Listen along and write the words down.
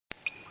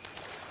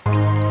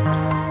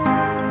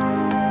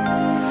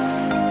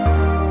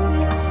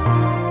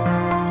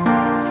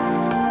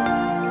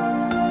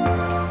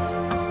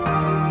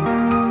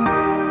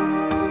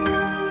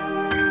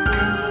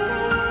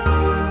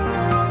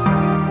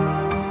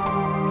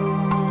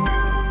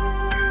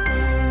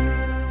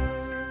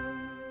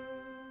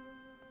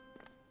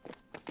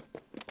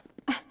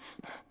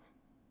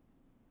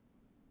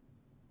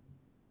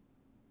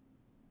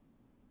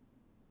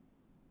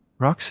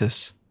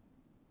Roxas.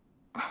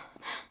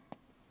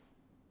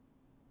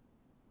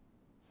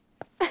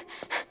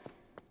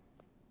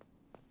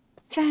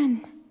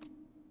 Ven.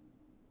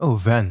 Oh,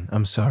 Van,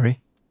 I'm sorry.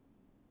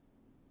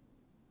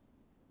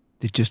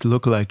 They just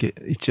look like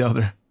each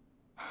other.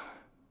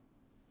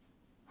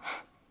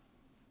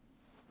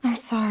 I'm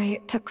sorry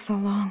it took so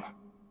long.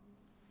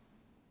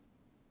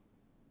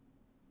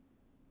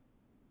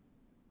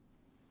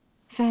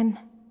 Ven,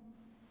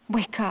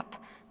 wake up.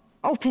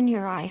 Open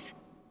your eyes.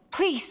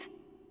 Please.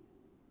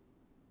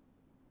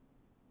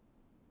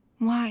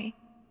 Why?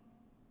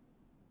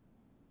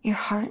 Your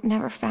heart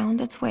never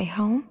found its way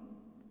home?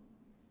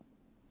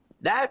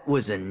 That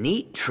was a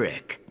neat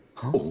trick.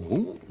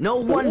 Oh. No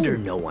wonder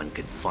no one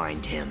could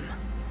find him.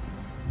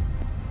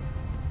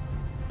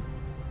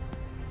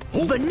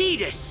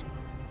 Vanitas!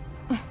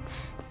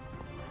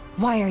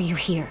 Why are you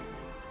here?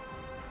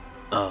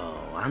 Oh,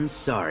 I'm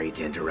sorry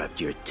to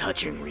interrupt your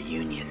touching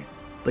reunion,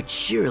 but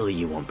surely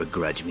you won't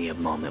begrudge me a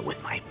moment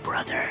with my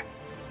brother.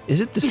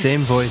 Is it the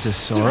same voice as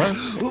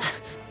Sora's?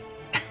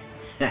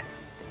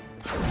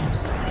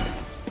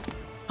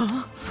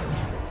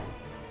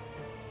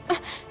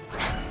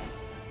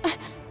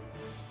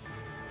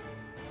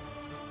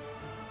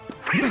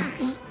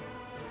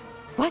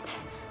 What?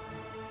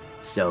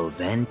 So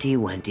Venti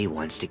Wenti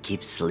wants to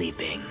keep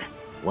sleeping.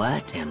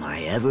 What am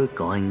I ever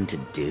going to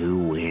do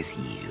with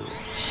you?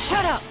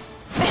 Shut up!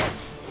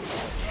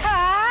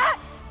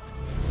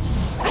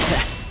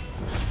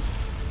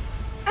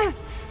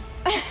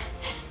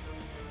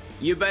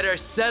 You better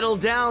settle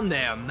down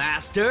there,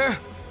 master.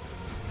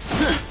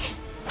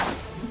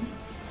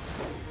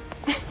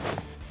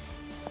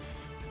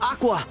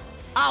 Aqua,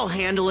 I'll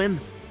handle him.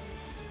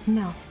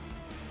 No.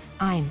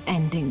 I'm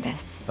ending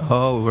this.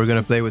 Oh, we're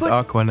gonna play with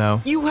Aqua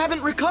now. You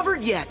haven't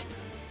recovered yet.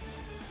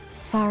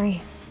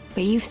 Sorry,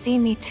 but you've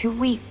seen me too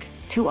weak,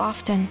 too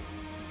often.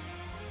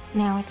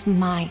 Now it's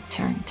my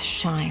turn to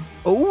shine.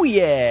 Oh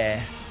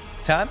yeah!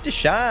 Time to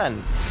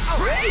shine!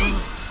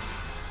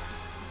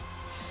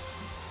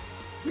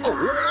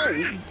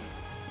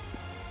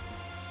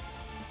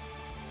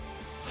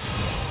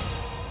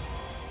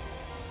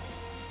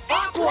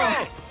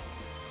 Aqua!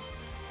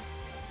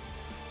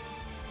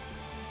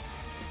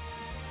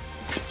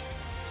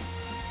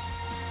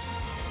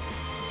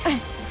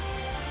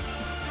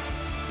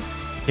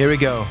 Here we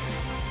go.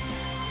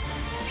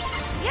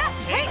 Yeah.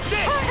 Take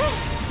this!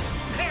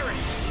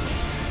 Perish!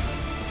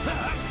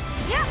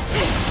 Yeah.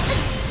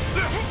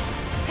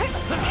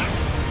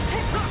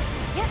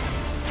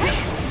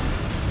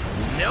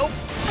 Nope!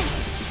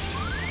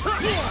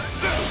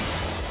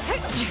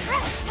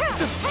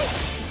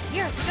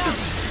 You're done.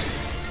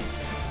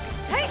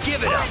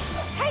 Give it up!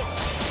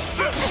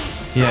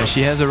 Yeah,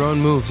 she has her own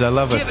moves. I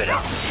love it. Give it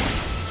up!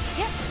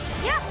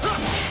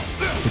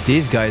 But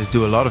these guys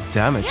do a lot of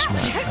damage,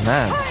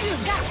 man.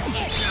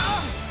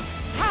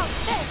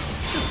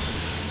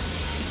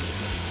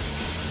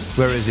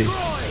 Where is he?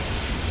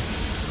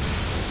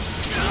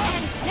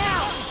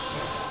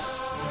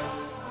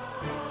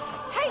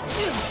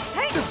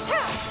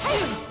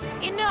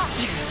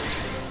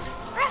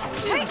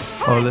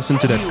 Oh, listen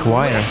to that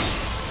choir.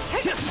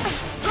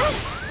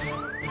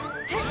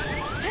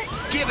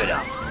 Give it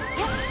up!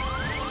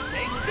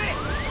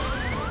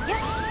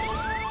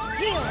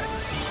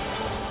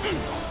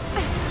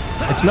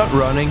 It's not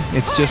running,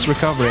 it's just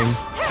recovering.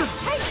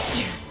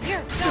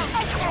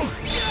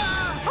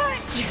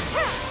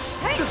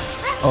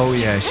 Oh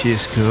yeah, she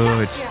is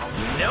good.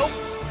 Nope!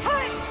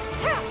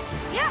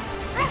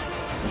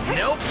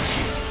 Nope!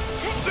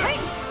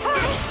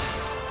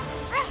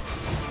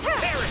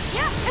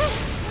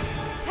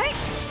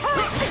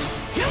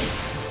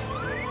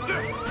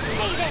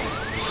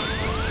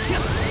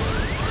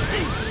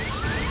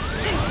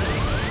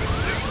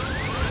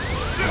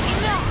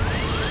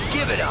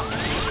 Give it up!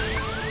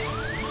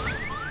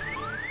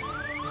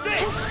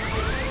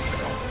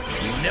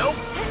 Nope!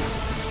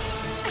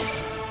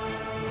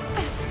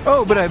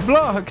 Oh, but I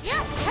blocked!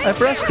 I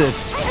pressed it.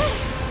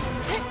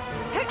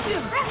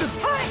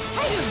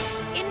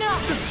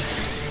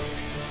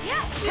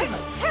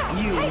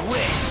 You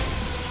win!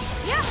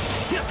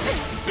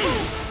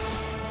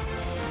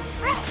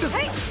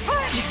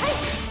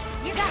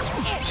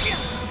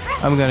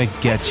 I'm gonna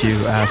get you,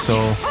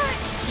 asshole.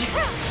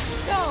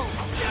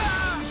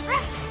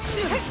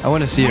 I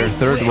want to see her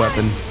third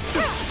weapon.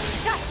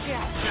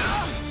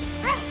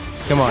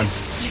 Come on.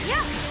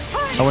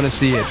 I want to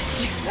see it.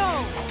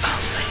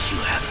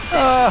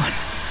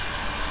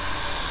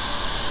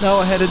 No,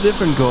 I had a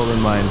different goal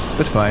in mind,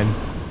 but fine.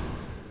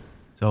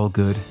 It's all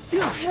good.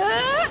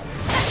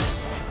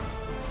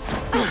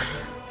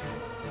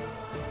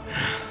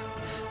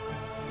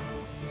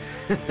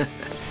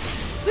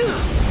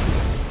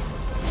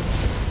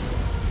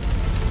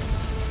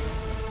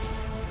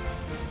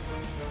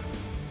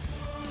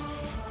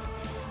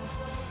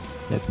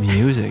 That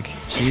music.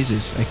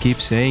 Jesus, I keep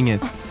saying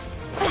it.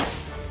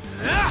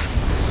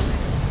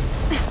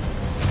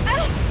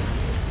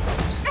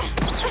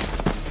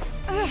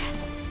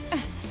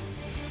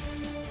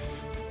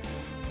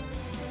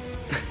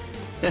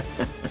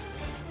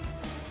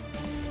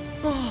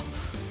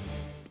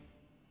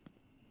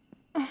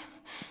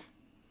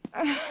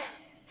 Aqua!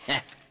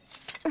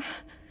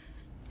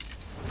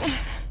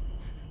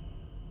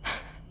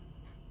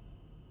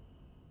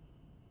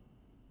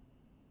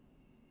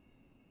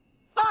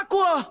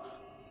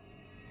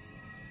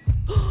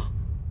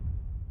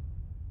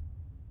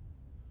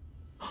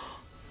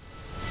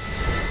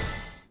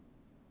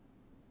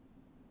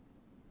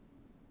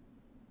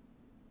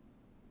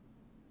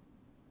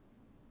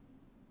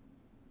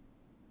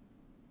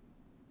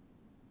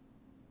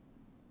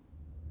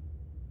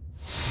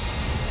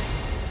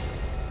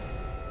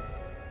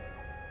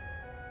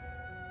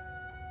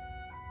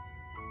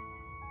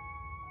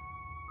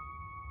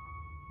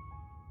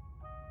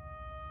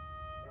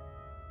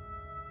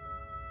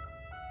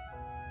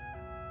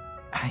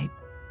 I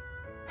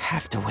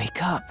have to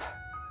wake up.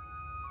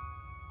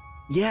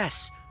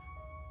 Yes.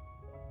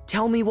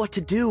 Tell me what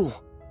to do.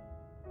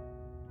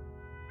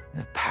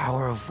 The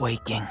power of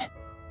waking.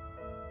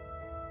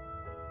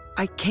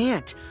 I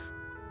can't.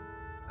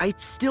 I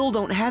still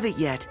don't have it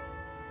yet.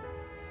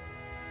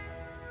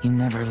 You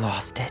never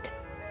lost it.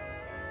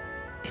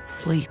 It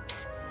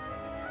sleeps.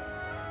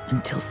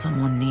 Until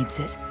someone needs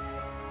it.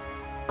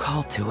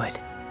 Call to it.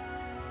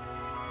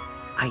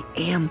 I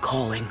am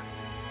calling.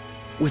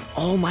 With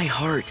all my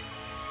heart.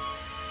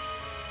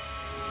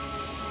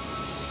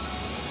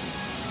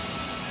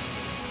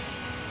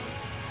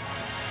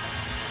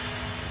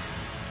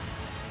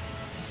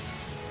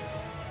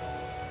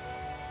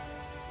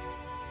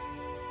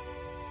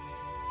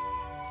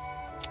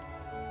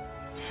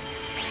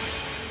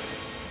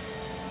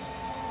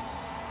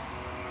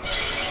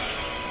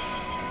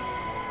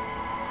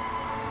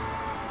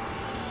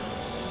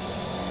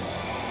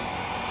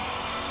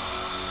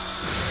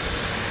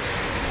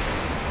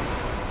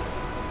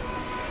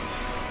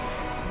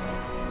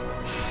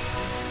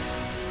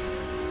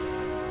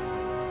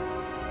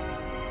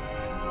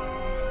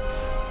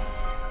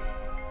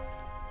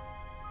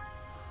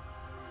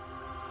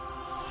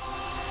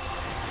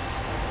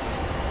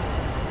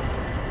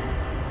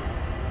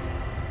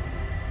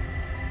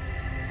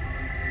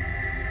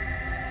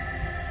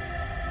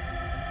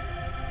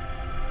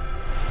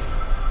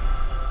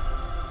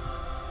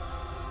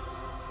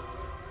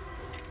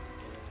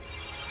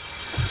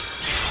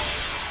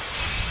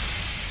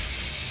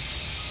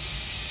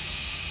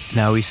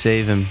 Now we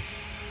save him.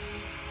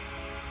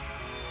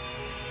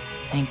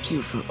 Thank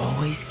you for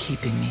always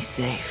keeping me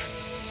safe,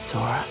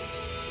 Sora.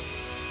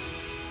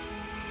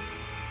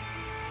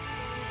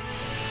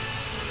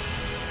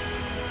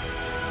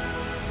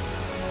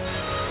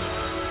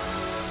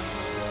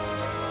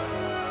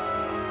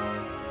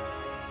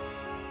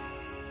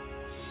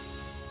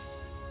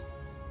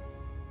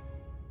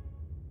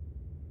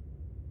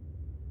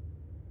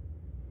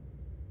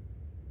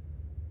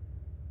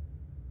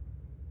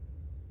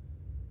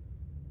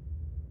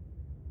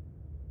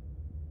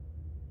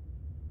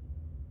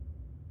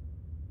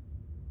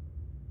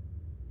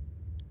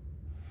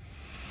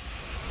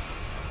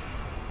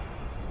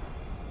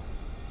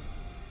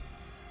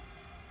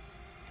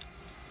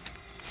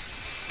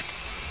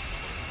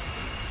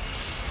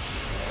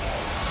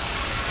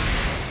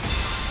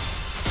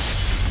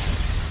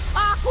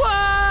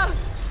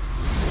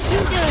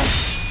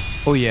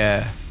 Oh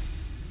yeah.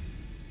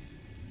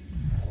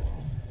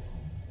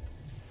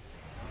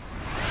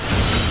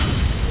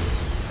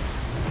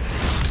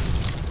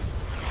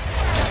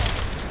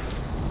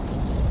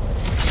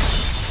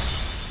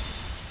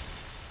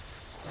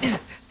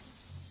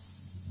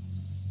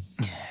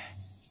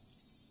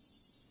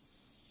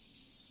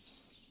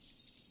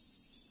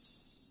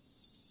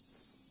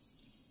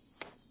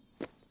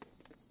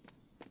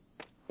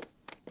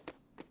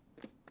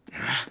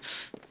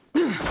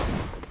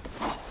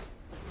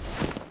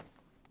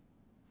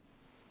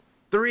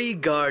 Three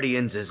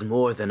guardians is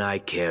more than I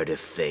care to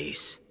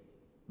face.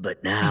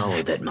 But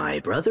now that my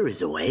brother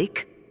is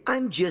awake,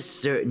 I'm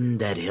just certain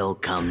that he'll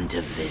come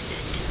to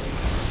visit.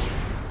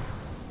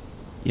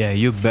 Yeah,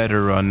 you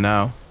better run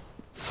now.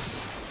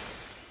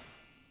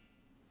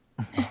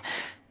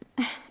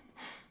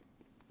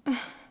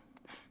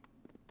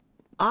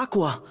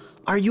 Aqua,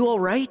 are you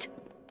alright?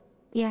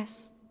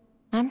 Yes,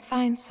 I'm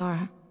fine,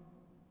 Sora.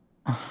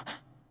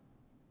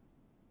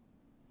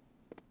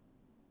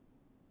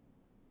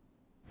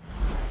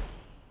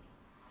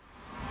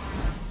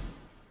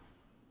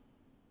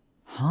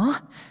 Huh?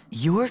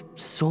 You're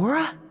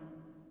Sora?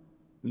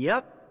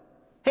 Yep.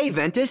 Hey,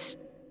 Ventus.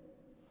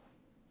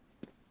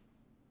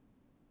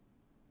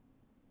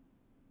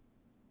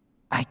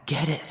 I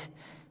get it.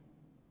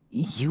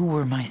 You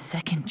were my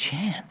second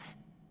chance.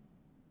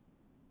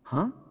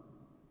 Huh?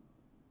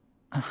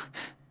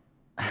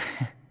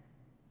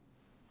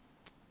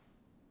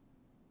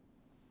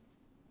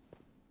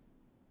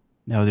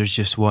 Now there's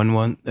just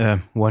one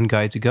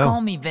guy to go.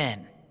 Call me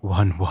Ven.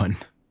 One.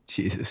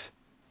 Jesus.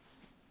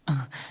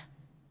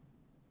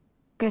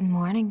 Good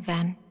morning,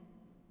 Ven.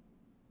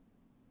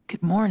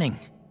 Good morning,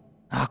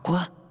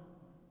 Aqua.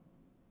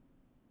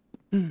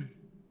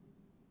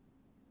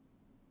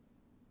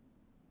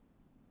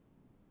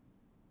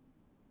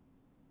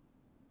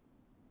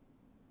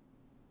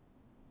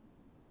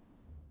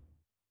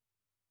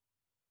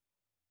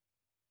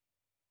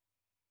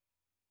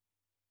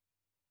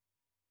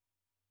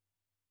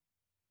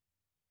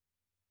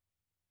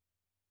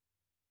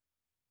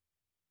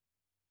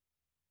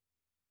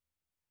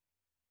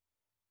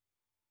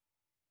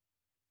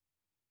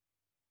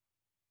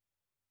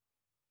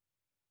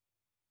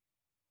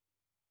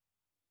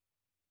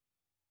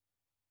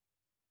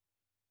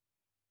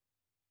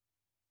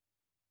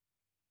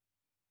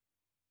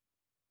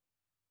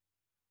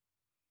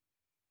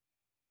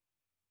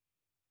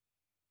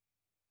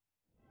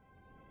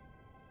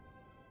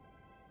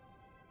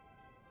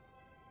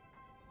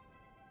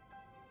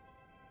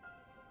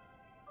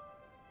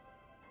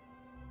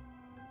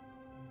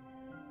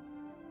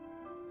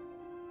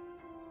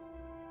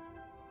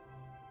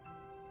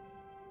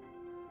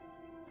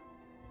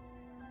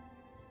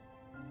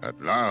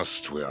 At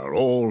last we are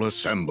all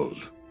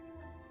assembled.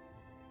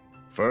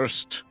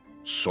 First,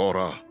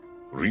 Sora,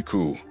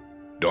 Riku,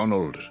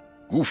 Donald,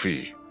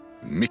 Goofy,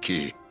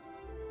 Mickey.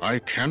 I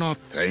cannot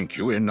thank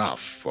you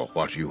enough for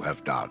what you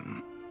have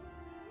done.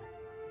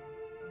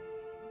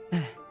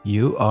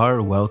 You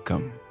are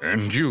welcome.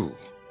 And you,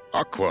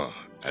 Aqua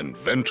and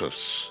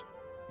Ventus.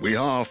 We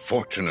are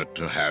fortunate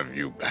to have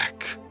you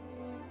back.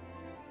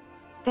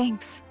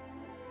 Thanks.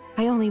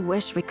 I only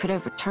wish we could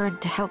have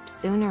returned to help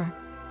sooner.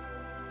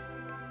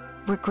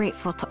 We're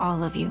grateful to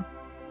all of you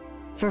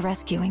for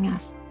rescuing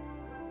us.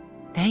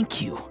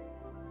 Thank you.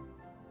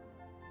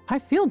 I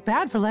feel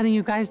bad for letting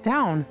you guys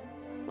down.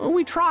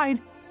 We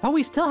tried, but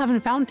we still haven't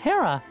found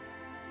Terra.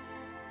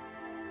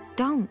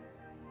 Don't.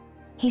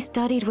 He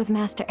studied with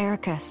Master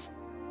Ericus,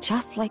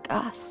 just like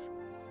us.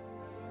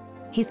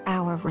 He's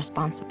our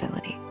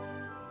responsibility.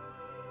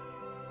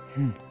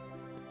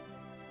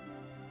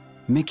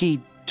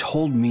 Mickey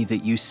told me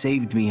that you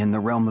saved me in the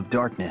realm of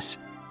darkness.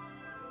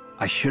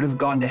 I should have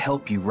gone to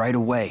help you right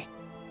away,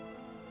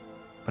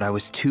 but I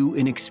was too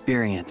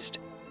inexperienced.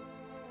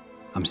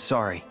 I'm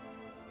sorry.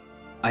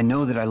 I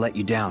know that I let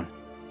you down.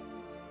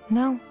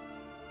 No,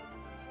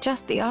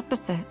 just the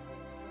opposite.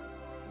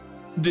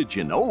 Did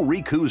you know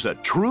Riku's a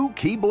true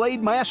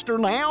Keyblade master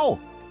now?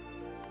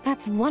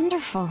 That's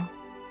wonderful.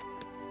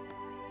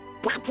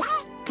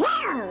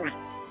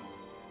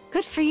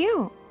 Good for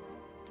you.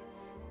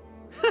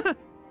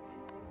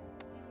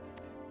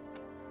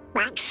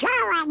 But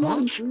Sora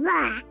needs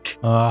work.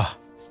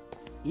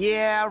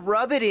 Yeah,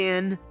 rub it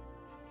in.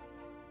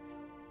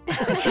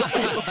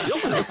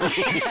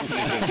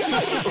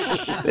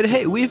 But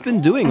hey, we've been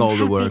doing all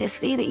the work. I'm happy to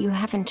see that you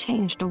haven't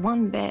changed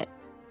one bit.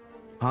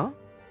 Huh?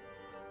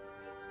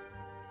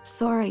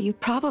 Sora, you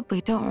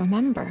probably don't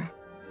remember.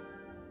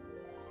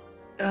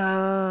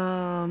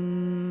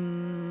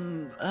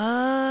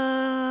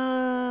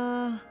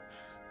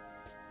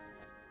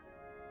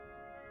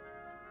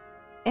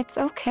 It's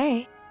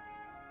okay.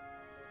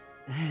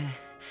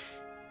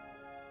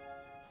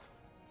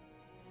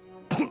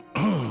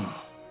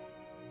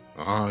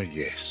 Ah,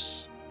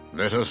 yes.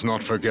 Let us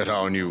not forget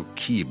our new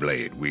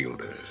Keyblade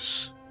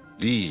wielders.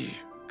 Lee,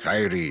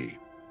 KHIII,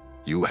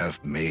 you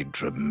have made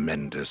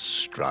tremendous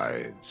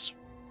strides.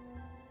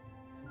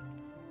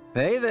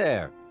 Hey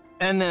there.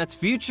 And that's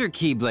future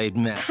Keyblade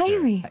Master.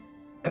 KHIII.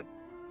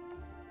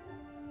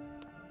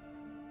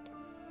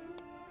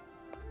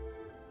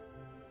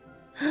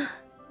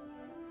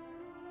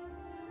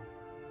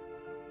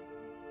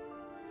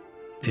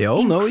 They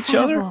all know each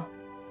other? Incredible.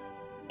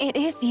 It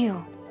is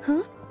you.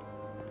 Huh?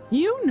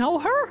 You know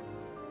her?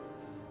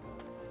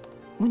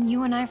 When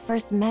you and I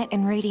first met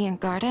in Radiant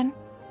Garden,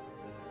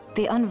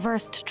 the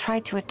Unversed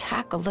tried to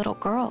attack a little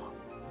girl.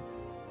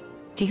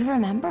 Do you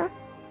remember?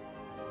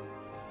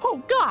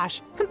 Oh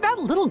gosh, that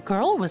little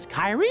girl was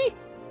KHIII?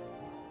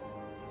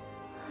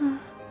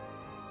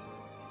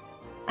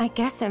 I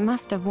guess it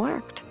must have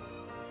worked.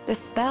 The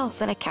spell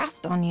that I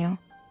cast on you.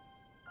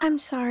 I'm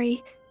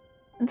sorry.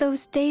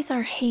 Those days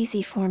are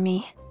hazy for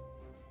me.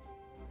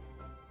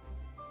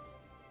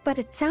 But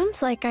it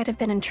sounds like I'd have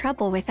been in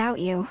trouble without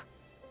you.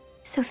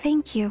 So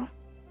thank you.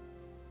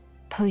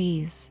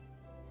 Please.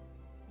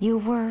 You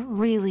were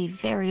really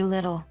very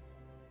little.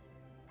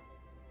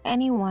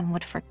 Anyone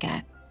would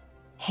forget,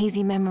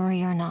 hazy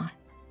memory or not.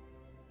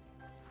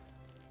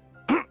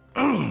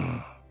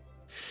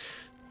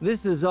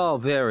 This is all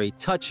very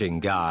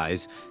touching,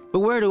 guys, but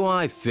where do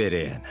I fit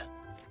in?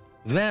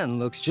 Ven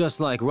looks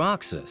just like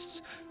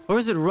Roxas. Or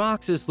is it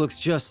Roxas looks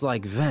just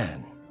like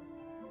Ven?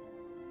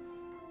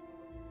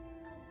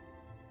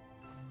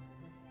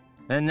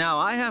 And now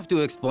I have to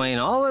explain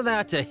all of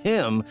that to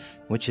him,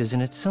 which is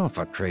in itself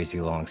a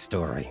crazy long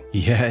story.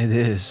 Yeah, it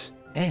is.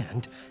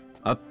 And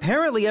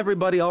apparently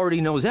everybody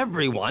already knows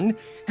everyone,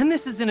 and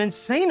this is an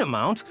insane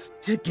amount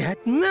to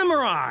get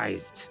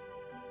memorized.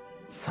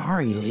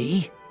 Sorry,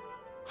 Lee.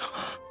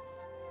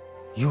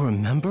 You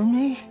remember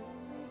me?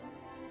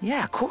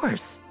 Yeah, of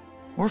course.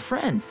 We're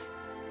friends.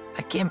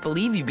 I can't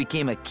believe you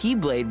became a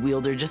Keyblade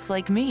wielder just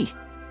like me.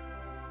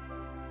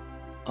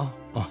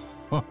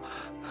 Oh,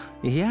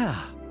 yeah.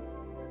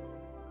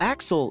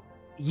 Axel,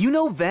 you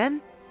know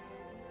Ven?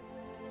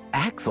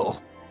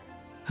 Axel?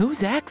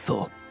 Who's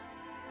Axel?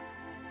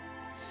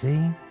 See?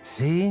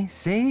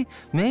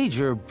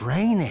 Major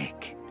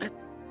brainache.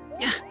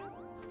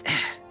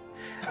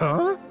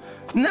 Huh?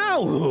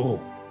 Now who?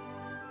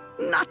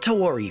 Not to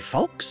worry,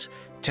 folks.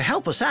 To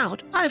help us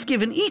out, I've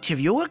given each of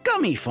you a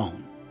gummy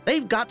phone.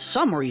 They've got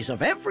summaries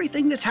of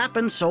everything that's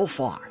happened so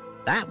far.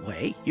 That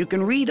way, you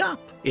can read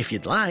up, if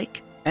you'd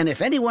like. And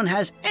if anyone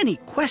has any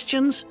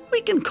questions,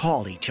 we can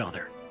call each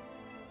other.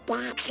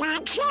 That's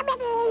like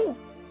Jiminy.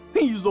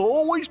 He's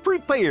always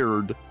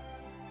prepared.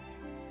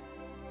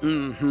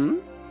 Mm-hmm.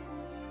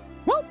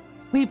 Well,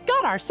 we've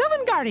got our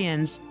 7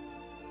 Guardians.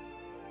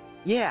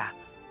 Yeah.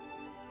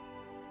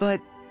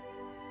 But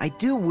I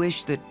do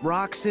wish that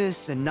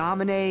Roxas and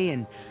Naminé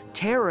and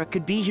Terra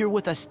could be here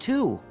with us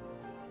too.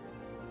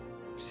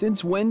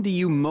 Since when do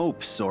you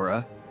mope,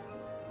 Sora?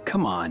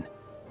 Come on.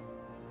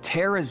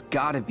 Terra's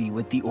gotta be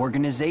with the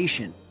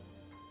organization,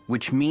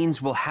 which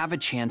means we'll have a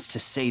chance to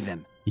save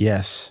him.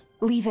 Yes.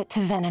 Leave it to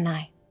Ven and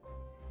I.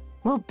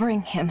 We'll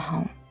bring him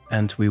home.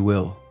 And we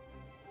will.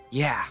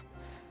 Yeah.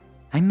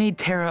 I made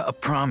Terra a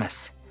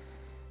promise.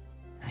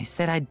 I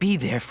said I'd be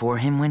there for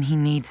him when he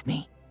needs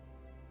me.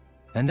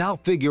 And I'll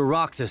figure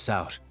Roxas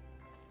out.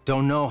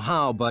 Don't know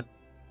how, but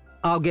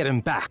I'll get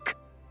him back.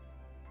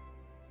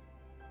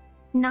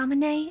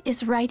 Naminé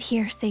is right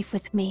here safe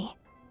with me.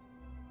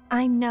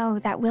 I know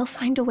that we'll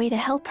find a way to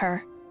help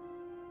her.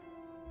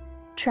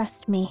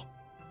 Trust me.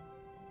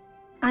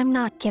 I'm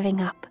not giving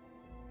up.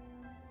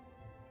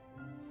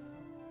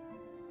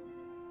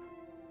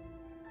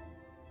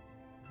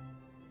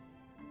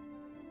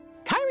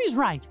 KHIII's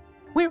right.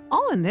 We're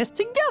all in this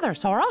together,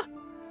 Sora.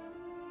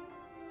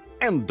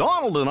 And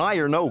Donald and I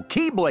are no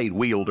Keyblade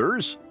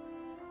wielders,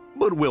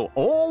 but we'll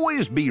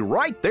always be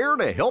right there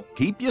to help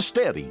keep you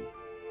steady.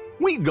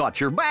 We got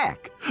your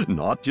back,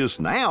 not just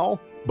now,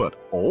 but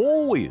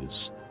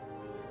always.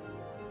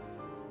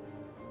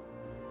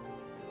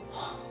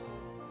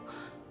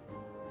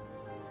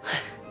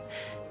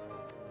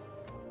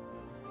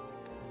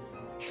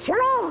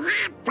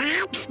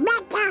 Sweetheart,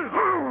 make a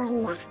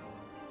hole.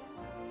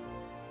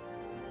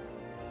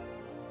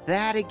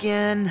 That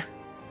again?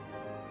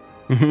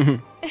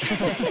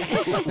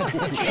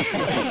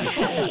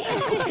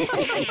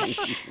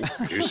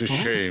 It's a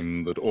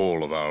shame that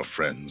all of our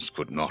friends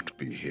could not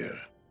be here.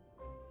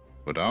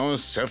 But our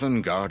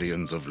 7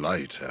 Guardians of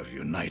Light have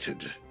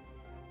united.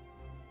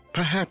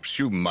 Perhaps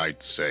you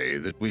might say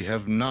that we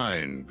have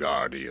 9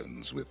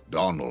 Guardians with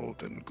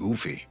Donald and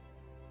Goofy.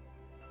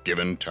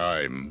 Given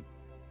time,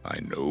 I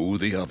know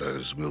the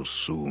others will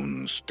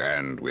soon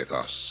stand with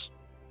us.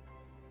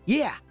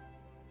 Yeah.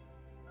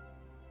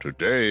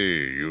 Today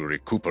you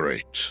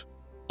recuperate.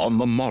 On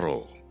the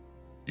morrow,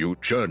 you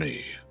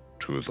journey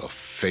to the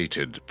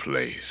fated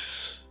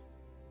place.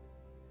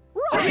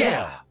 Right.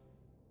 Yeah!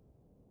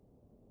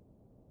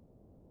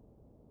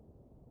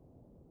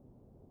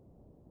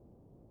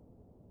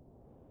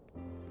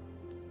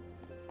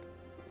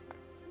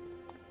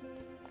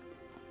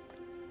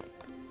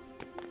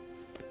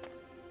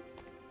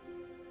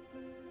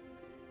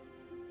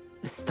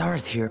 The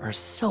stars here are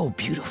so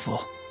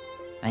beautiful.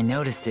 I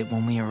noticed it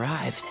when we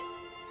arrived.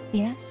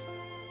 Yes?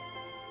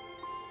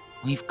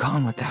 We've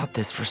gone without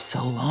this for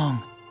so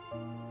long.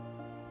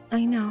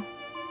 I know.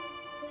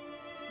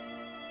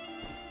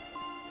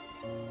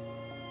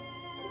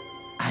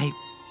 I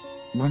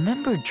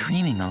remember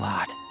dreaming a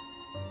lot.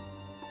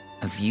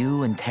 Of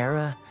you and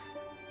Terra.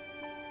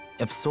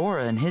 Of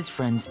Sora and his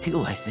friends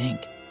too, I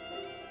think.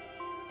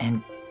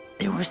 And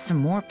there were some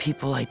more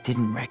people I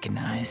didn't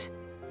recognize.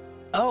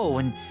 Oh,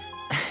 and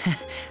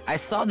I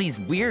saw these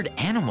weird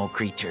animal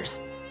creatures.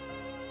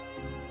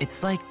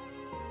 It's like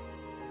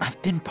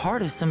I've been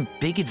part of some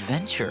big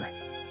adventure.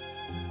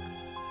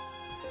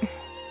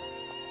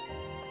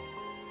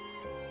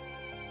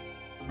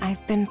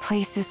 I've been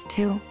places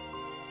too.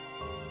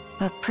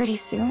 But pretty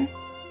soon,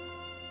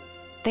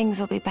 things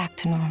will be back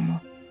to normal.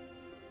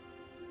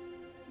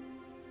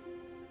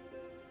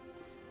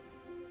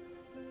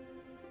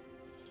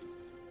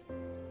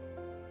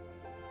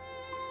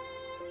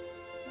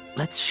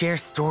 Let's share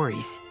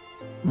stories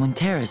when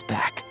Terra's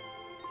back.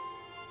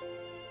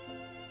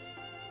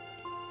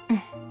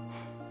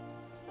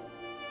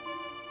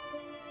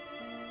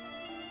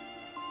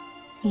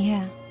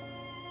 Yeah.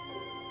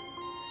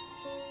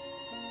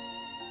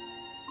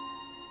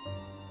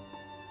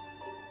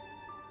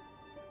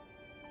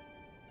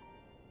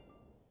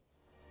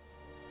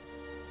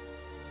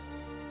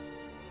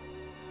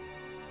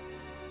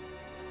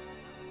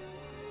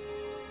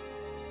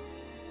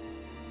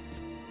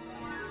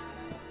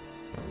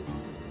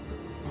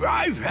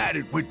 I've had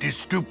it with this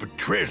stupid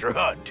treasure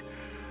hunt.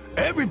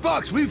 Every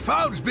box we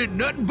found's been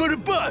nothing but a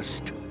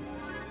bust.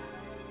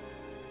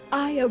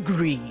 I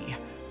agree.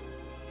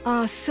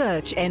 Our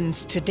search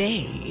ends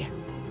today.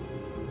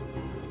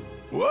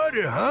 What,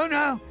 huh,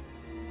 now?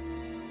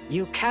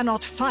 You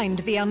cannot find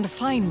the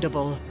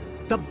unfindable.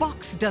 The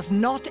box does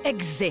not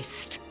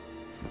exist.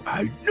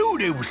 I knew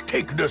they was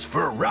taking us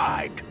for a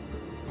ride.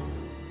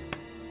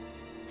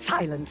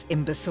 Silence,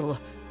 imbecile.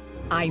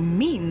 I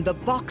mean the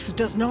box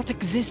does not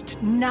exist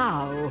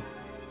now.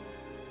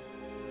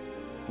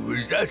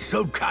 Was that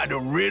some kind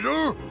of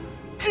riddle?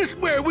 Just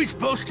where are we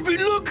supposed to be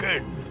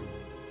looking?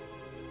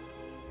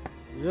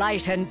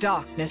 Light and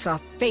darkness are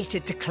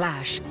fated to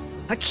clash.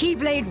 A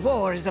Keyblade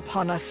War is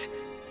upon us.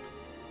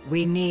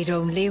 We need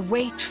only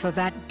wait for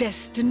that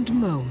destined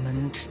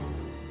moment.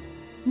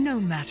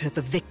 No matter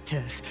the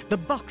victors, the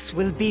box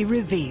will be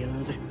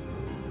revealed.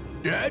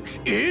 That's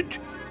it?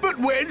 But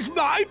when's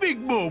my big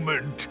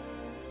moment?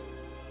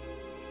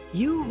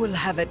 You will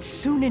have it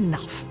soon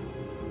enough.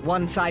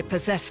 Once I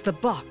possess the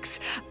box,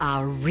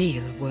 our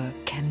real work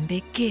can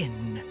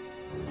begin.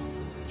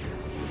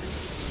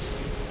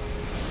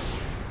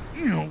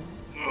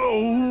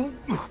 Oh.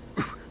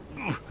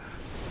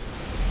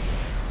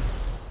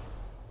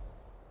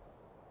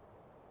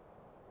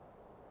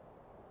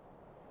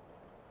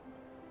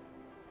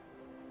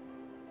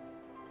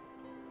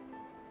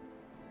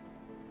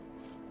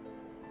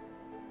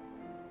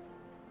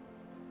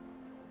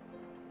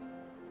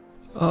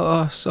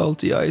 Oh,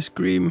 salty ice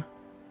cream.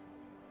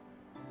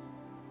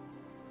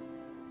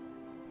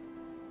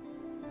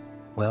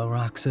 Well,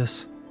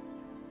 Roxas,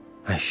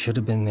 I should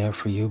have been there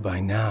for you by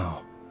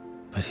now,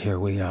 but here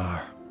we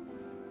are.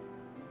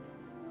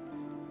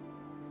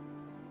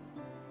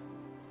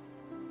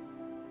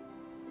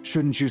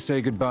 Shouldn't you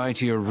say goodbye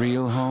to your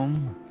real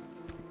home?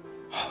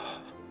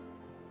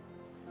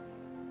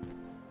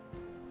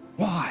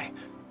 Why?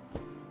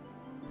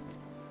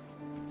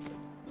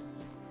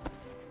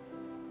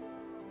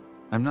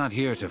 I'm not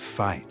here to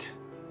fight.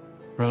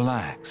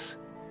 Relax.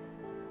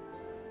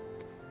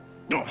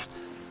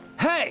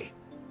 Hey!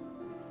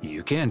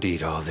 You can't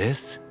eat all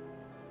this.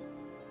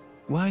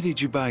 Why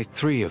did you buy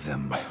 3 of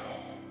them?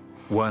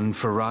 1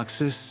 for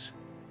Roxas?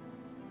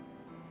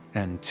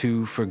 And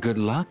 2 for good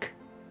luck?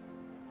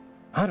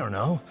 I don't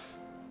know.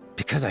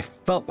 Because I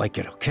felt like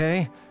it,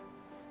 okay?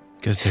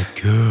 Because they're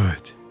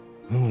good.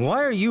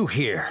 Why are you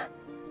here?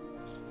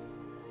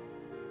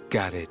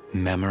 Got it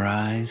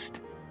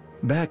memorized?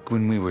 Back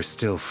when we were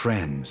still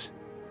friends,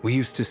 we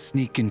used to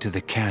sneak into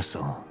the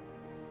castle.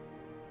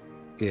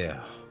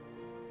 Yeah.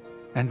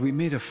 And we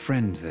made a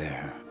friend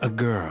there, a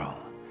girl.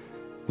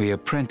 We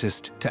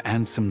apprenticed to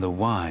Ansem the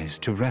Wise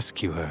to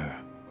rescue her.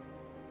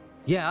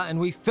 Yeah, and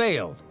we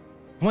failed.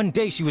 One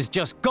day she was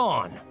just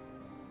gone.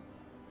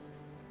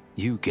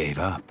 You gave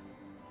up.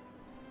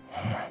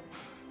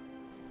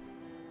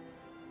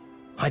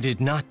 I did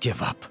not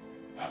give up.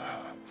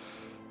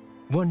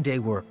 One day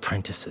we're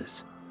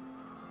apprentices.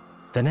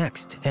 The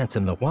next,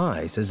 Ansem the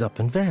Wise is up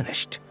and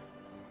vanished.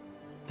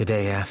 The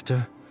day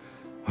after,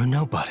 we're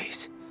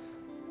nobodies.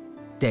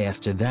 Day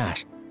after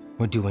that,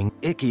 we're doing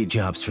icky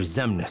jobs for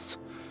Xemnas.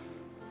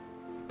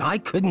 I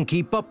couldn't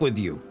keep up with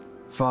you.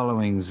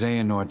 Following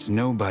Xehanort's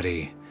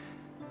nobody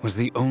was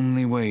the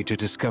only way to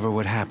discover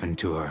what happened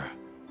to her.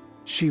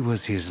 She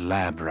was his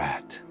lab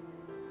rat.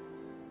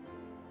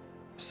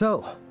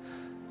 So,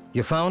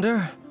 you found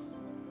her?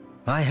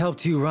 I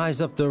helped you rise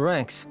up the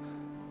ranks,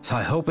 so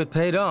I hope it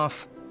paid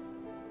off.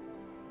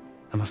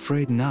 I'm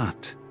afraid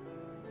not.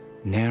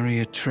 Nary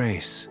a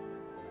trace.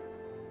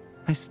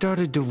 I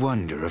started to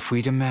wonder if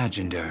we'd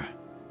imagined her.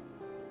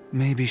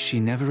 Maybe she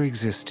never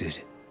existed.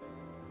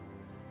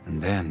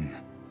 And then,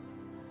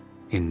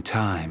 in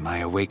time, I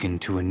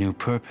awakened to a new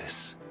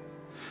purpose.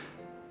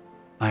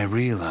 I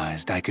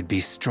realized I could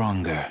be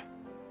stronger.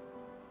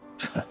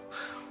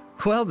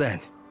 Well then,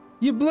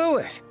 you blew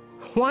it.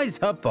 Wise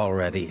up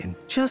already and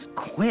just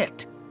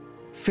quit.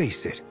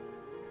 Face it,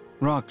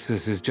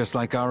 Roxas is just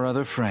like our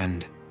other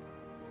friend.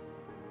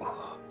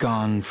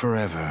 Gone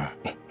forever.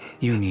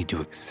 You need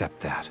to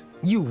accept that.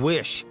 You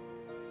wish.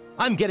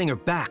 I'm getting her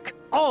back.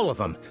 All of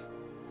them.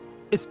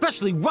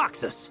 Especially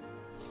Roxas.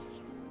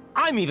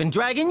 I'm even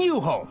dragging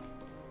you home.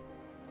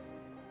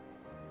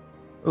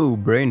 Ooh,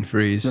 brain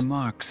freeze. The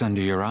marks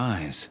under your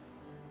eyes.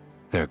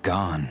 They're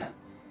gone.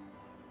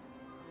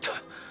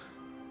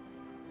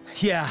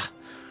 Yeah.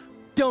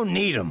 Don't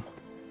need them.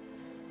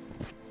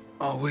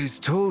 Always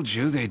told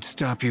you they'd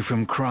stop you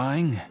from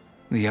crying.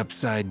 The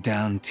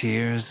upside-down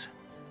tears.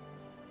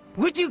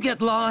 Would you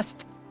get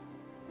lost?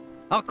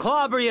 I'll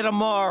clobber you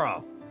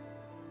tomorrow.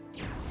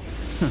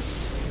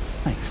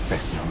 I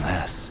expect no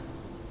less.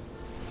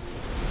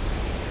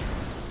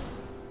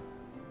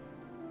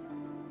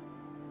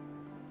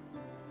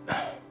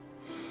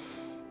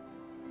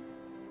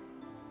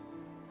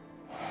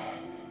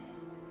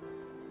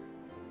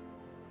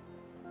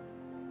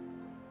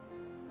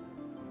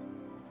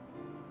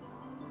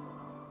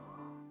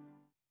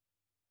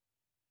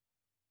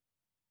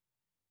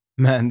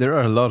 Man, there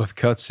are a lot of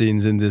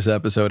cutscenes in this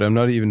episode. I'm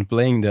not even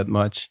playing that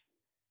much.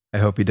 I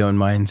hope you don't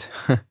mind.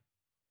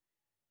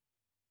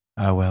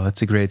 Ah, well,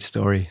 it's a great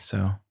story,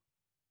 so...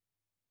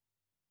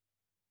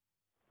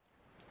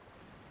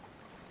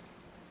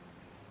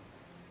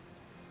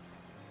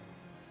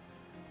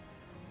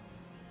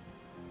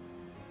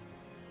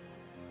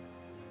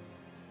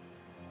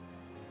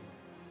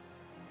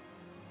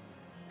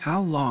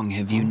 How long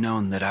have you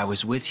known that I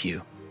was with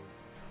you?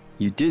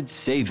 You did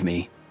save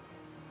me.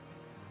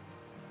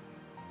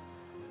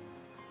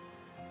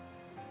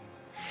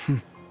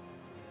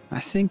 I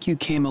think you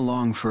came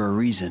along for a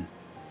reason.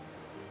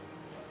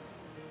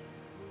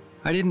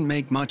 I didn't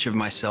make much of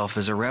myself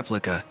as a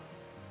replica.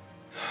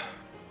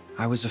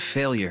 I was a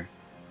failure,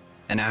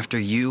 and after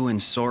you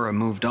and Sora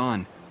moved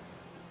on,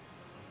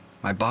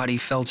 my body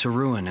fell to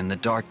ruin and the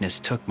darkness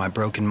took my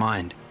broken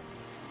mind.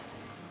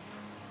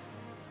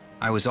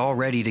 I was all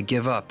ready to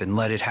give up and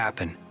let it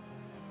happen.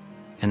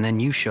 And then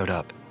you showed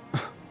up.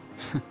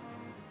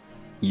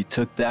 You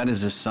took that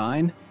as a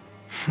sign?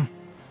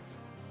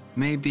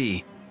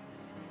 Maybe.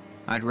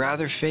 I'd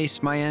rather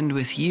face my end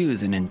with you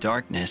than in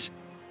darkness.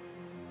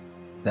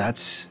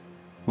 That's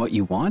what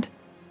you want?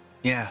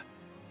 Yeah.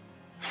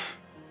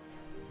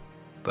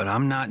 But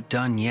I'm not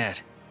done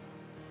yet.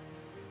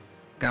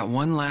 Got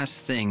one last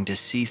thing to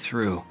see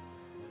through.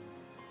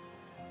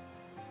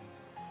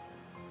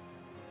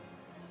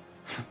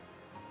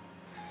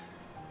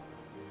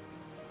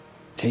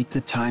 Take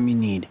the time you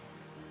need.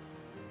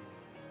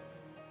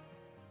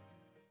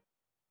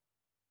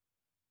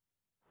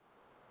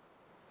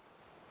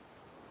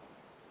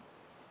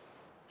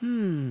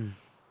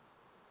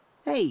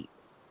 Hey,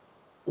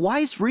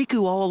 why is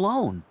Riku all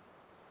alone?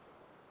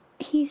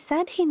 He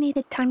said he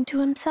needed time to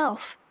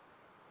himself.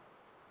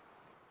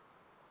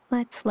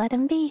 Let's let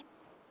him be.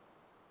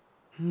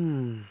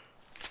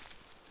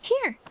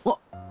 Here. What?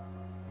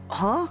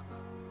 Huh?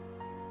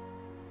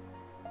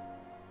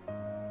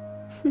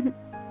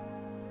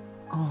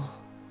 Oh.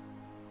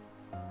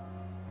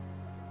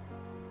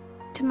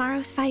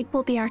 Tomorrow's fight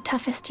will be our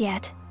toughest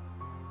yet.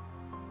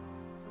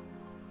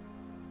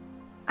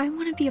 I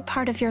want to be a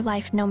part of your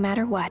life no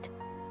matter what.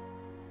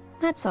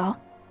 That's all.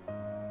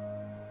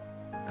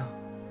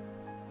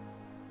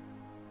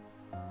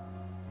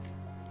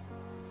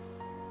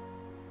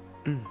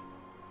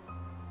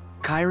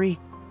 KHIII,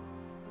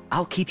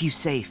 I'll keep you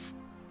safe.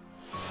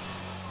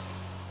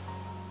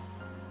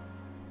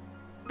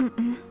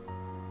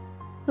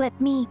 Let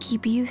me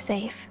keep you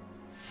safe.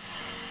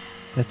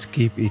 Let's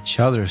keep each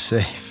other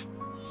safe.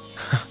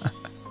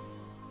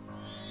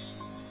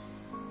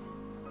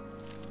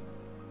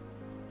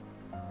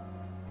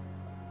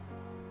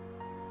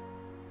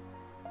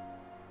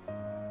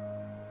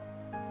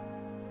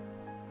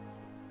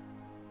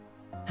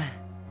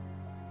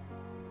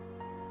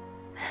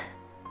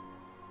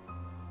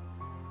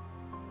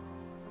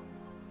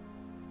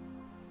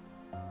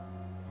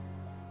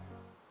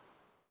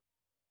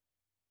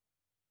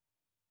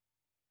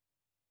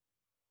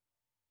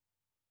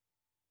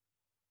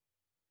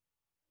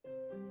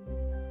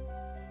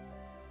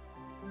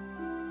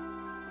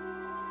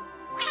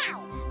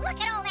 Wow, look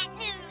at all that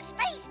new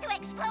space to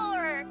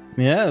explore.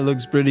 Yeah, it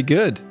looks pretty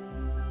good.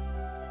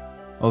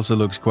 Also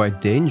looks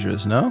quite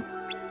dangerous, no?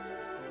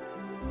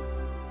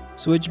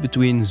 Switch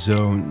between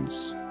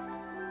zones.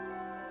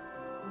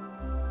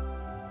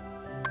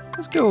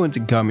 Let's go into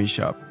Gummy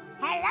Shop.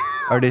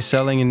 Are they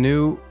selling a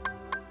new...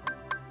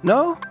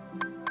 No?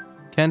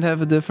 Can't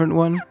have a different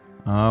one?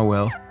 Ah,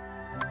 well.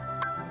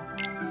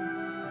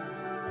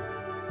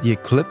 The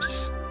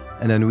Eclipse.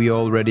 And then we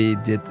already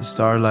did the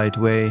Starlight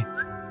Way.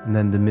 And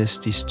then the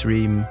Misty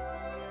Stream.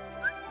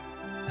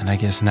 And I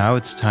guess now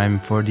it's time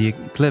for the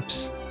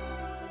Eclipse.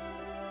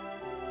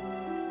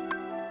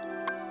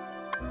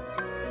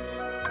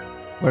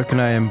 Where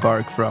can I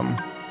embark from?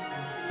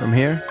 From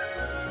here?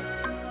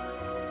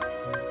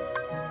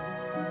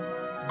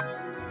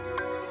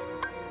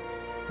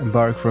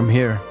 Embark from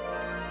here.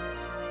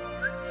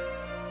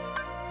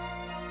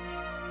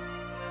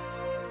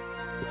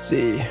 Let's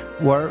see.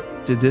 Warp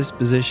to this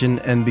position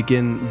and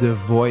begin the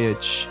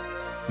voyage.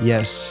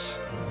 Yes.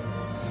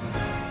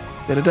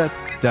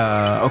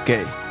 Da-da-da-da.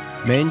 Okay.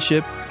 Main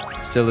ship.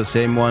 Still the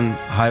same one.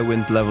 High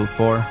wind level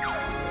 4.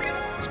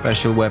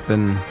 Special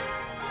weapon.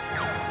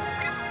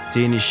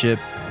 Teeny ship.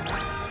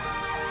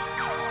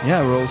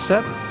 Yeah, we're all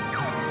set.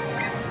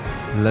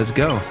 Let's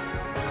go.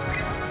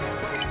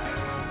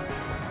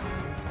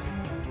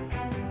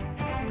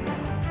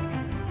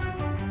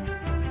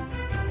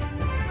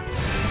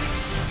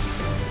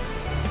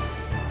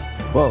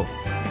 Whoa.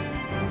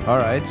 All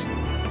right.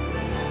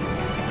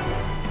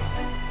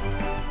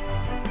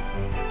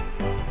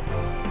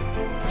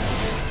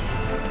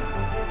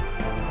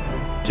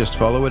 Just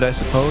follow it, I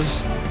suppose.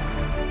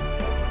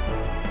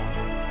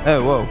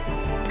 Oh, whoa.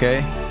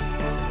 Okay.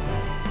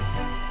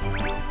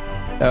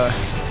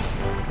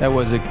 That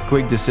was a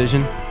quick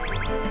decision.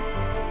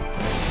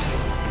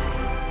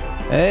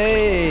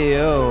 Hey,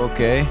 oh,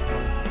 okay.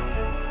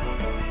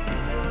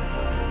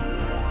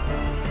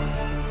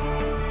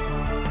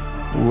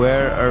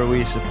 Where are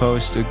we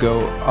supposed to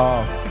go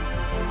off?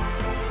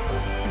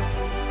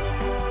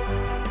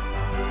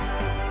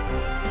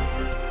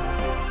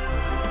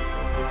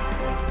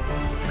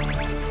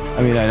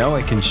 I mean, I know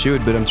I can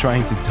shoot, but I'm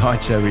trying to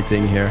dodge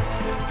everything here.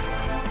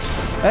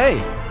 Hey!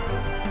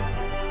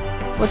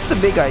 What's the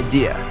big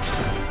idea?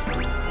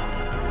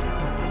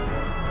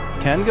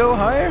 Can go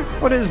higher?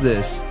 What is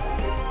this?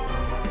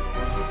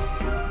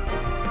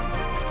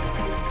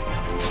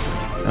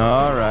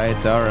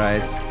 Alright,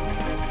 alright.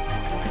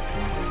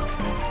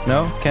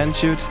 No? Can't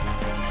shoot?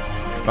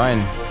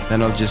 Fine.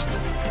 Then I'll just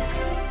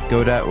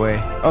go that way.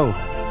 Oh!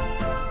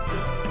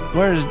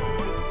 Where's...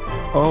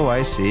 Oh,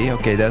 I see.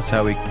 Okay, that's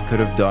how we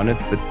could have done it,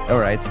 but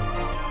alright.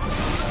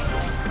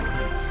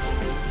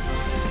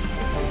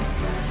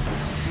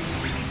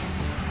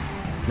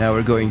 Now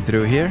we're going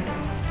through here.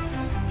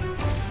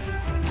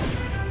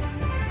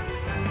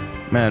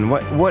 Man,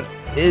 what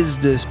is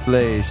this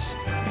place?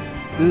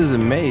 This is a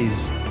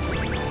maze.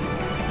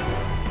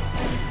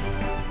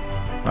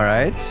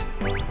 Alright.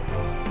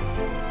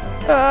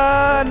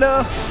 Ah,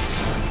 no!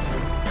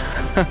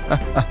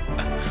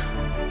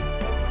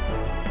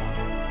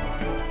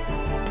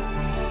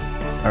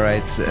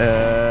 Alright,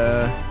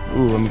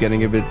 ooh, I'm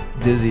getting a bit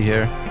dizzy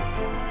here.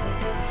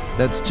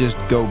 Let's just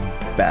go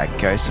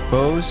back, I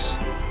suppose.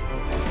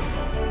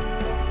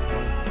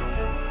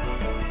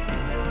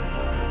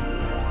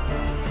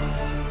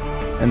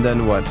 And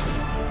then what?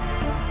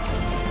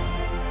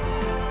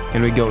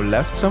 Can we go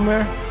left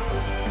somewhere?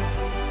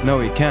 No,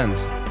 we can't.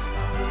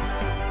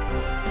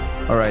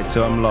 Alright,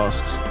 so I'm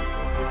lost.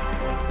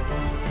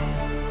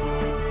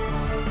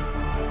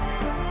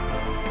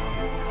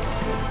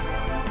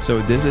 So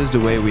this is the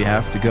way we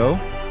have to go.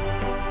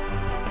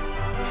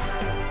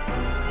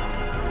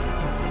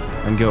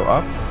 And go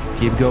up.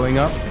 Keep going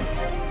up.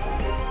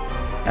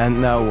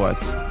 And now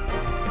what?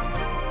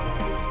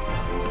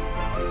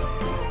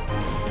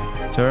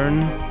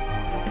 Turn.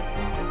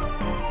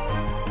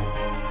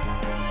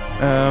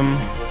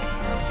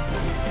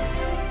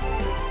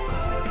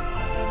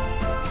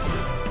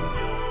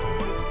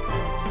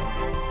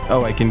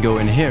 Oh, I can go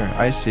in here.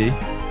 I see.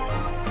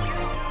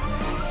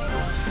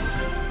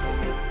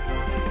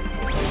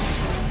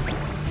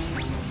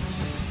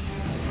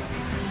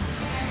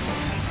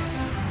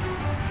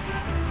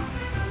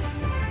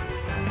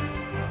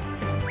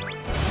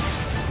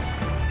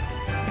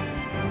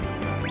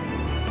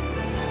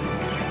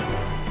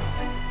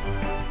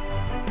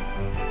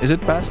 Is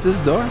it past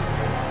this door?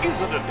 Is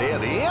it a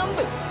dead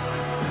end?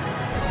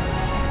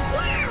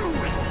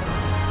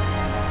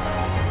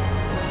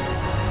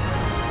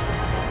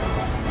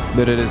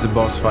 But it is a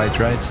boss fight,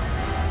 right?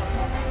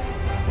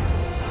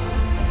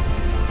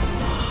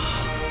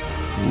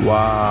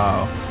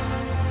 Wow.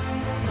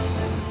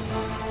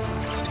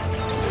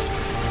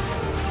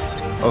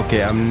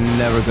 Okay, I'm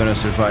never gonna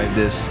survive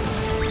this.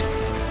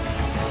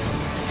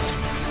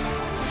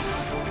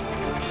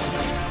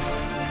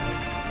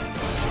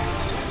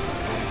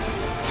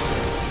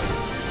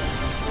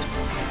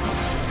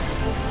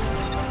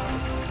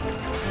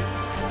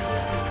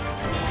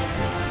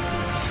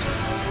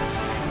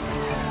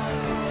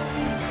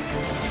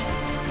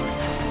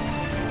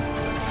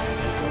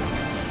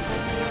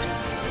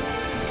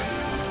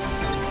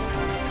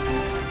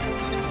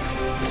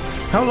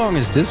 How long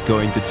is this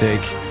going to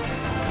take?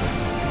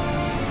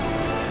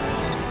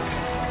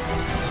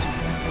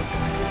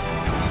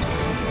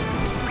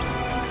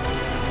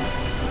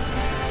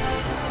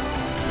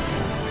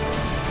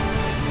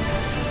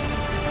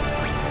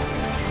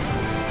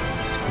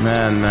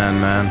 Man.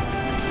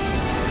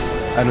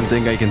 I don't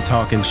think I can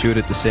talk and shoot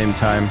at the same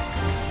time.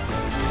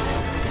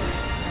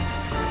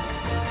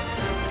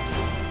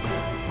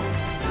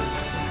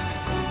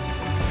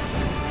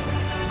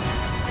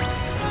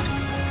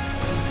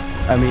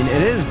 I mean,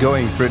 it is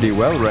going pretty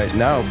well right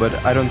now, but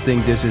I don't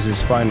think this is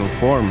his final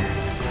form.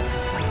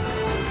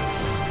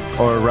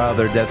 Or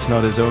rather, that's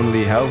not his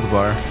only health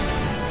bar.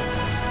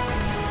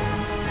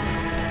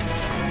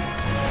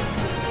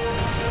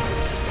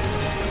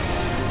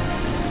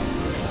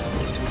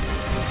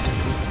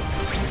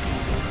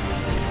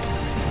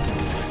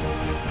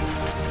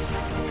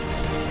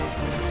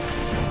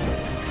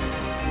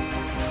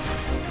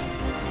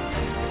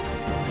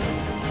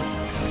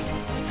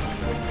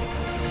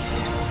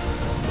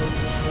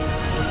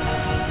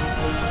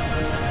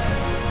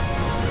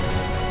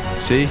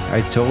 See,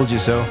 I told you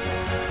so.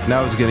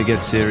 Now it's gonna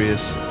get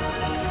serious.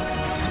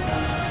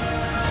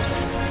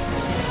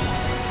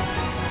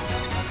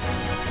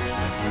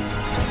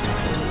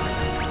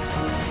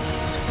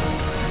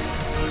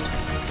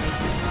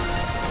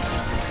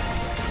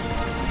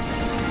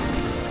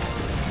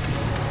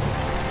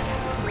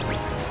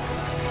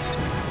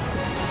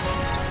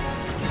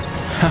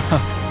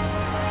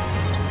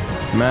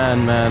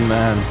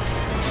 Man.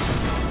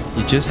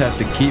 You just have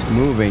to keep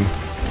moving.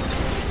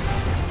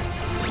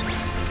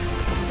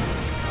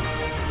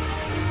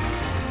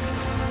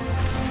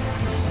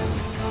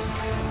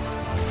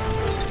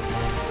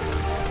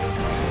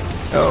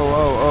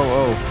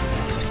 Oh.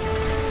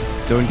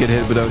 Don't get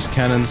hit with those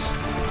cannons.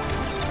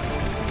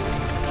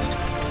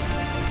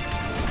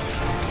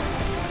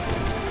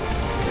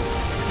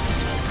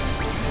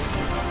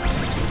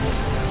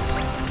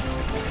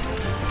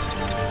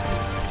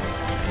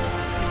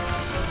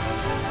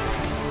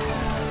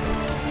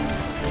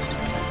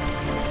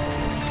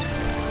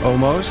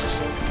 Almost.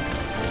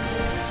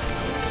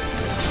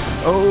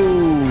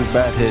 Oh,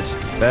 bad hit.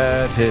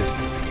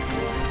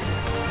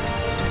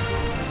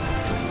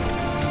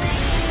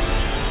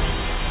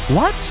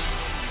 What?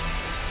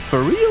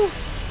 For real?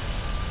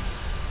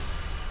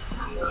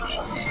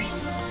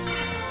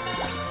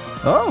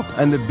 Oh,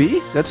 and the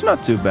bee? That's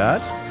not too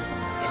bad.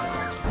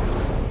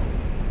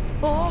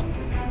 Oh.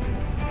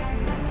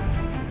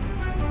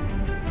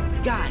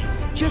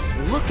 Guys, just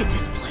look at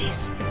this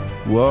place.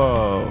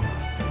 Whoa.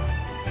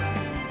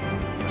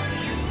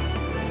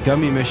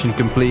 Gummy mission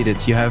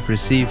completed. You have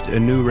received a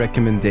new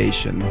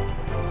recommendation.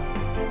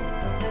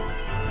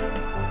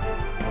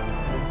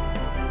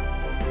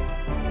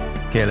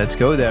 Okay, let's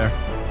go there.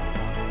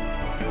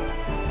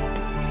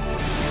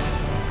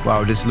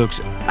 Wow, this looks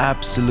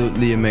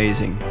absolutely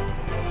amazing.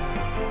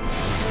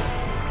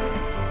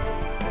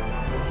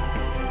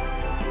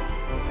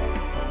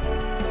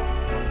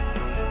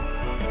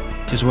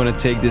 Just want to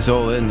take this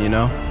all in, you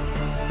know?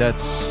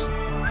 That's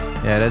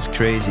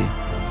crazy.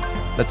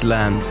 Let's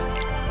land.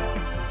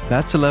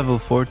 That's a level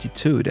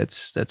 42.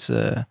 That's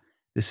the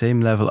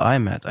same level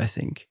I'm at, I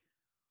think.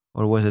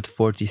 Or was it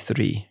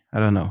 43? I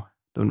don't know.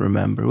 Don't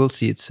remember. We'll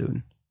see it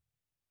soon.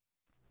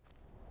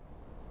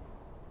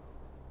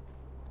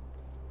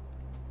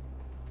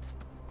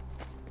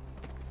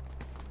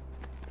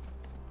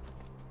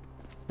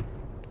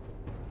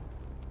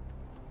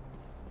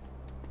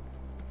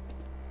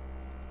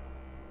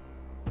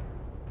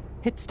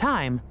 It's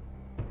time.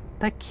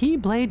 The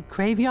Keyblade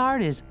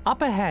graveyard is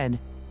up ahead.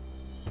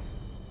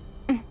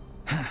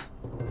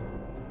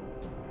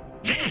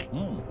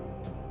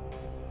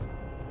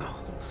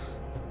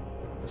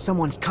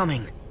 Someone's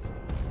coming.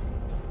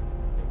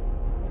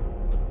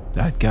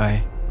 That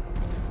guy.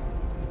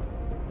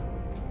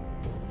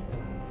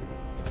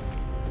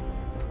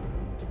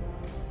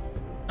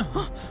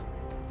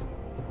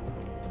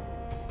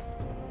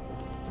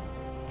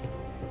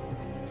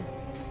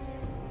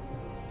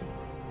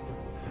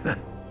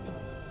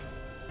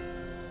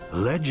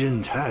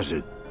 Legend has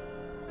it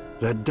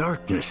that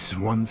darkness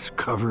once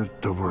covered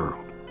the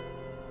world.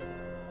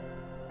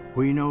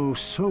 We know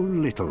so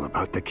little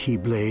about the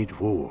Keyblade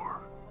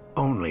War,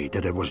 only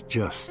that it was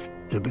just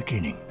the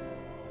beginning.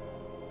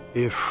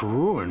 If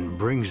ruin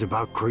brings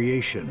about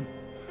creation,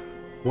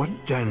 what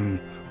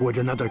then would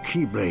another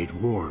Keyblade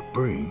War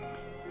bring?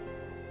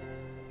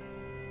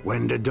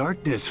 When the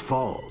darkness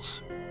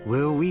falls,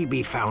 will we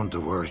be found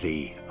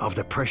worthy of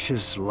the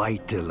precious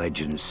light the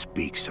legend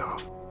speaks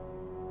of?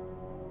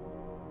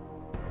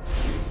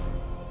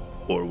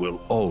 Or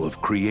will all of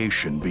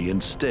creation be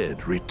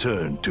instead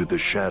returned to the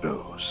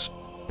shadows?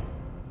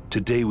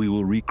 Today we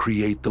will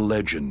recreate the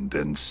legend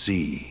and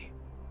see.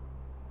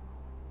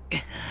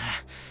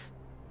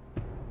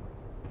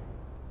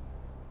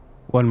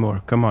 One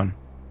more, come on.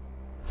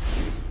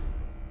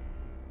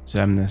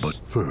 Xemnas. But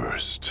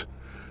first,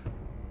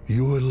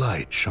 your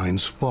light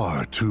shines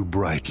far too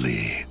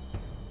brightly.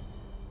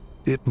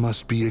 It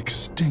must be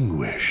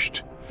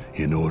extinguished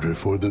in order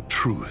for the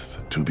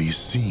truth to be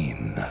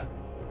seen.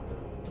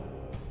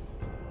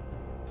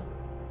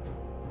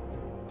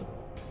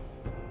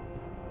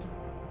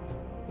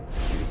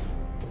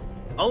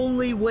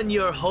 Only when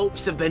your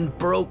hopes have been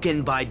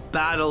broken by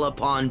battle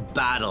upon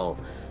battle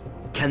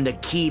can the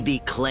key be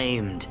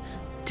claimed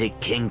to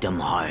Kingdom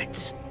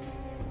Hearts.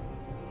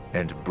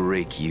 And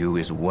break you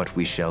is what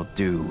we shall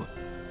do.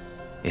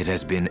 It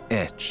has been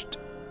etched.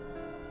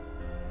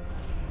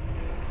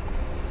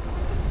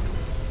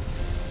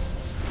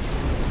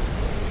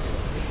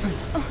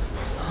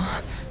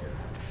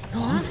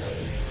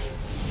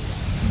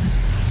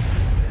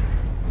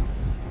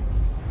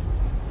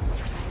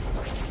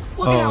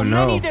 Look at how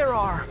no. many there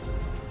are!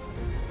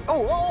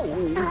 Oh!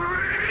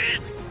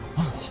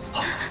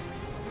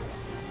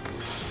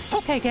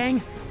 Okay,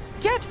 gang.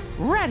 Get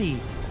ready!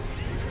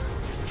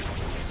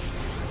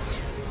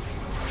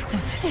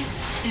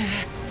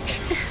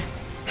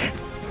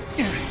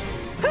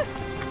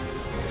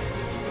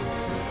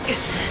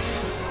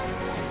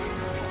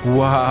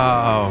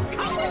 Wow.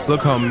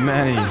 Look how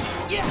many.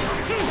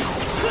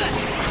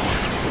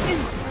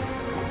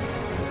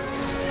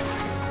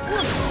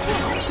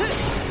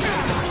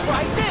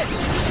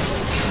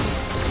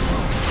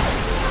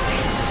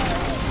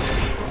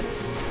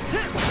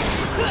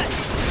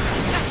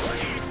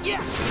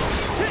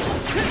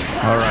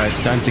 Alright,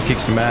 time to kick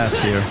some ass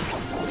here.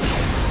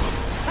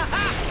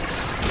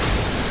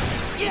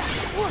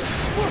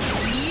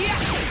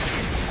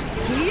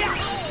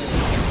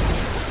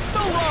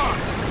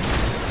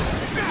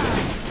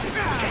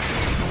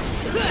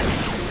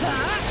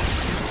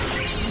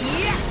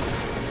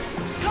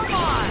 Come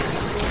on!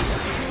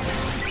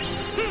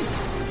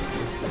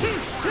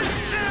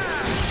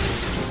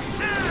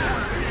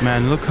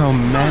 Man, look how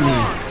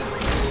many.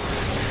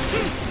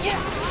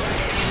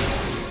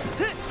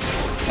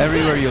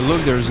 Everywhere you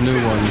look, there's new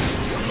ones.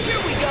 Here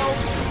we go.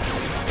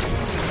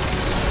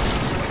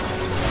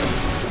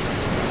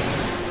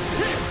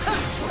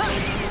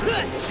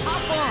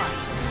 Hop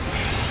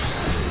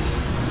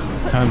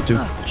on. Time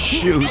to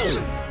shoot.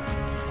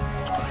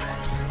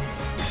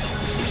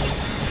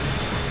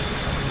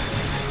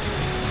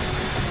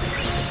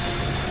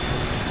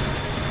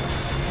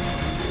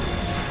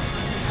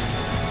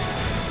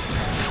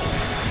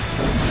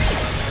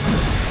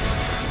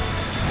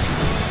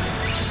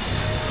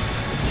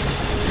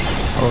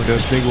 Oh,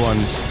 those big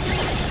ones.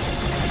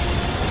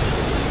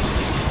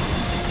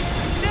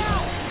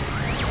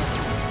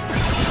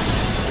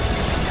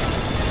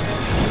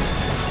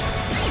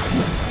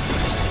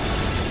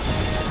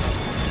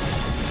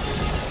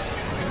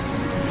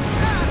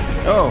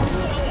 Oh.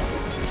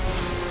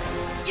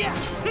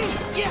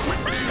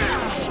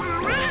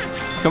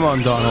 Come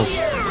on, Donald.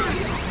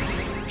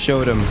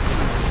 Show them.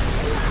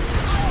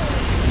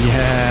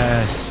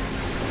 Yes.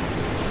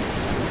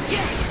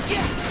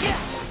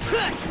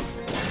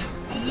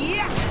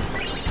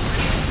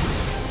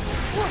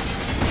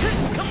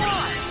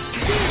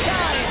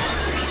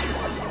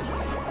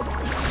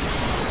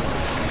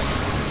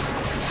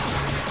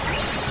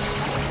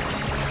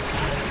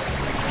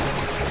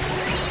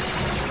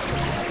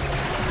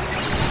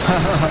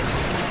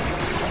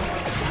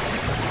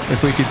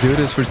 If we could do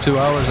this for 2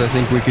 hours, I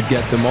think we could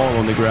get them all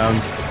on the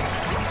ground.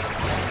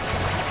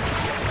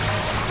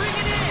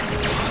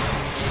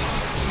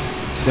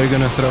 They're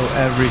gonna throw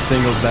every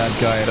single bad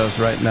guy at us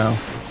right now.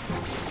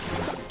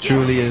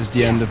 Truly is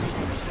the end of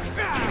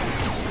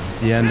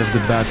the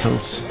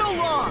battles.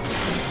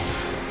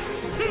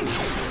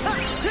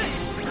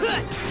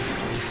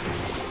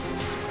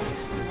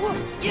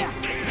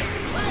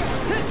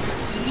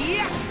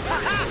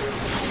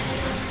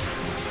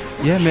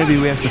 Yeah, maybe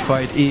we have to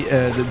fight the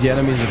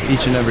enemies of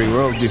each and every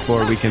world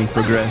before we can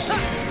progress.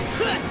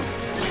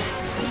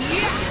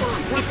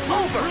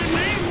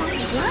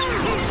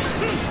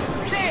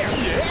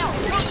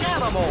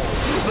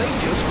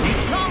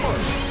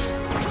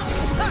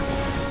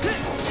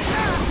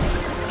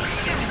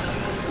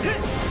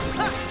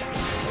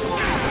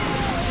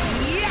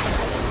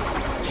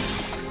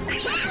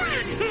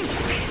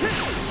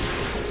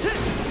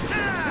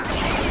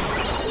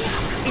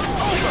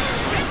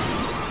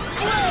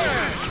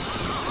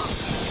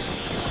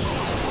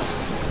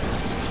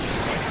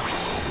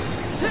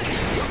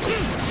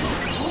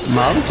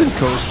 Mountain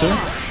coaster?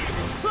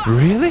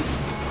 Really?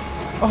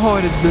 Oh,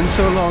 and it's been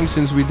so long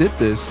since we did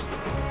this.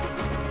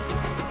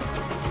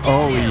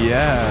 Oh,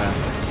 yeah.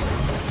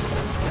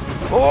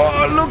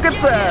 Oh, look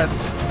at that!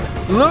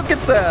 Look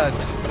at that!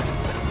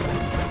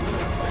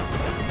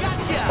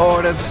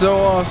 Oh, that's so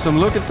awesome.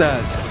 Look at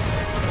that.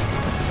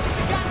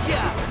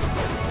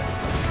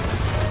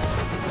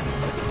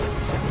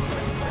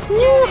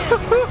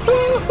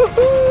 Woo-hoo-hoo-hoo-hoo!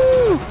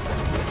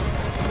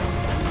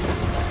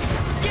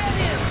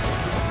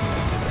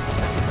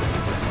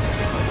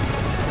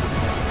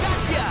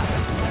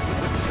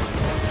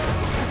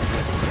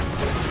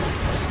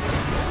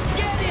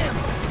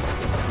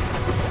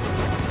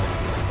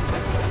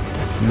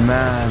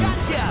 Man.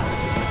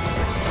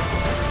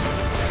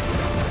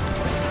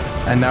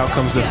 And now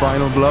comes the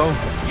final blow.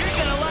 You're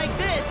gonna like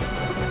this.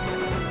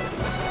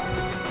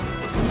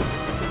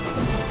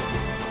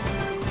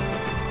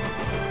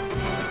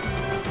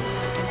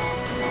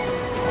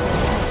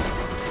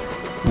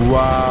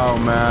 Wow,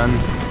 man.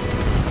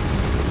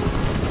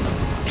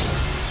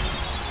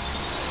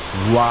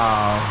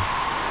 Wow.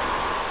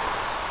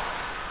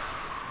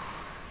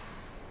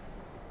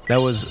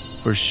 That was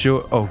for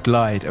sure. Oh,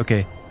 glide.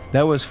 Okay.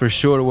 That was for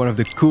sure one of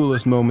the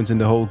coolest moments in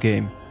the whole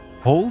game.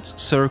 Hold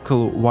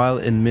circle while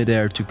in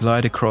midair to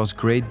glide across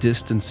great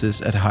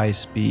distances at high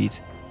speed.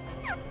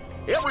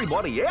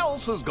 Everybody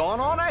else has gone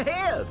on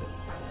ahead.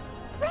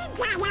 We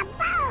gotta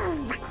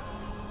move.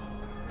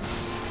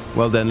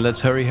 Well then, let's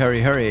hurry,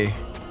 hurry, hurry.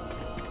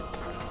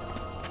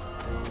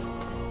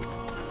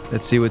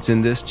 Let's see what's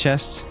in this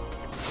chest.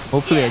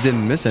 Hopefully I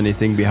didn't miss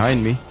anything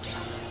behind me.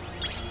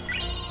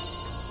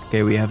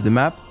 Okay, we have the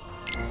map.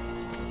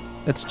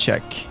 Let's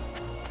check.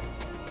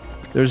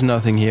 There's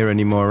nothing here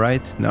anymore,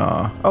 right?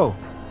 No. Oh,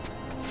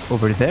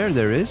 over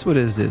there is? What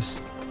is this?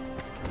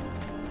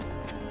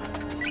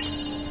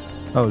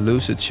 Oh,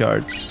 lucid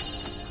shards.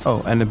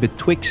 Oh, and a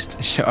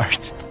betwixt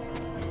shard.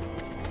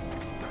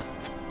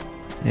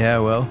 Yeah,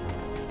 well,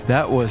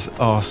 that was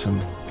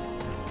awesome.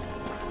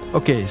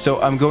 Okay,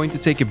 so I'm going to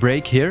take a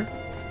break here,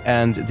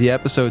 and the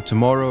episode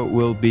tomorrow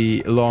will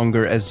be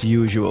longer as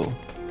usual.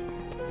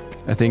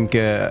 I think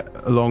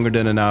longer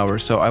than an hour.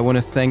 So I want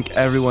to thank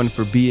everyone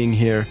for being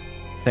here.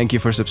 Thank you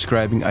for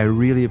subscribing. I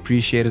really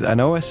appreciate it. I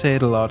know I say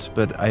it a lot,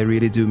 but I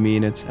really do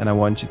mean it, and I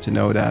want you to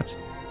know that.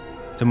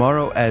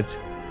 Tomorrow at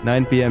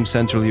 9 p.m.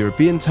 Central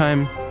European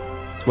Time,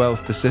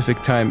 12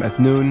 Pacific Time at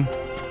noon,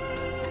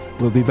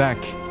 we'll be back.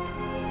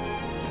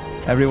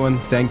 Everyone,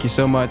 thank you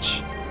so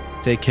much.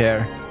 Take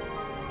care.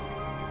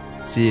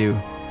 See you.